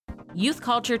Youth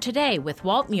Culture Today with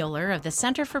Walt Mueller of the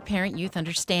Center for Parent-Youth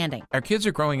Understanding. Our kids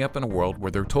are growing up in a world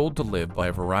where they're told to live by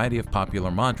a variety of popular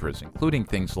mantras, including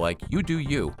things like, you do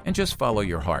you, and just follow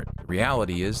your heart. The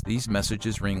reality is, these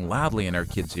messages ring loudly in our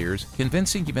kids' ears,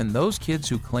 convincing even those kids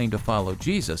who claim to follow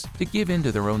Jesus to give in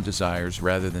to their own desires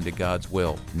rather than to God's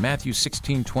will. In Matthew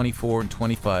 16:24 and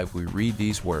 25, we read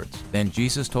these words, Then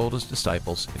Jesus told his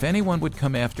disciples, If anyone would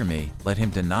come after me, let him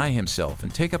deny himself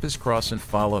and take up his cross and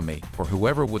follow me. For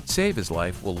whoever would save his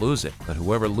life will lose it, but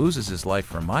whoever loses his life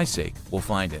for my sake will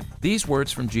find it. These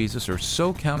words from Jesus are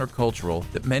so countercultural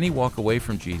that many walk away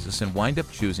from Jesus and wind up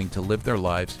choosing to live their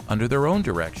lives under their own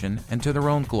direction and to their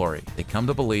own glory. They come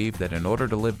to believe that in order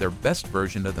to live their best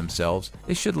version of themselves,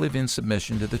 they should live in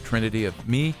submission to the Trinity of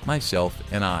me, myself,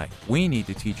 and I. We need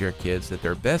to teach our kids that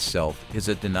their best self is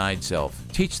a denied self.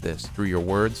 Teach this through your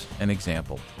words and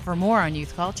example. For more on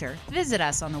youth culture, visit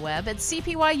us on the web at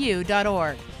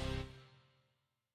cpyu.org.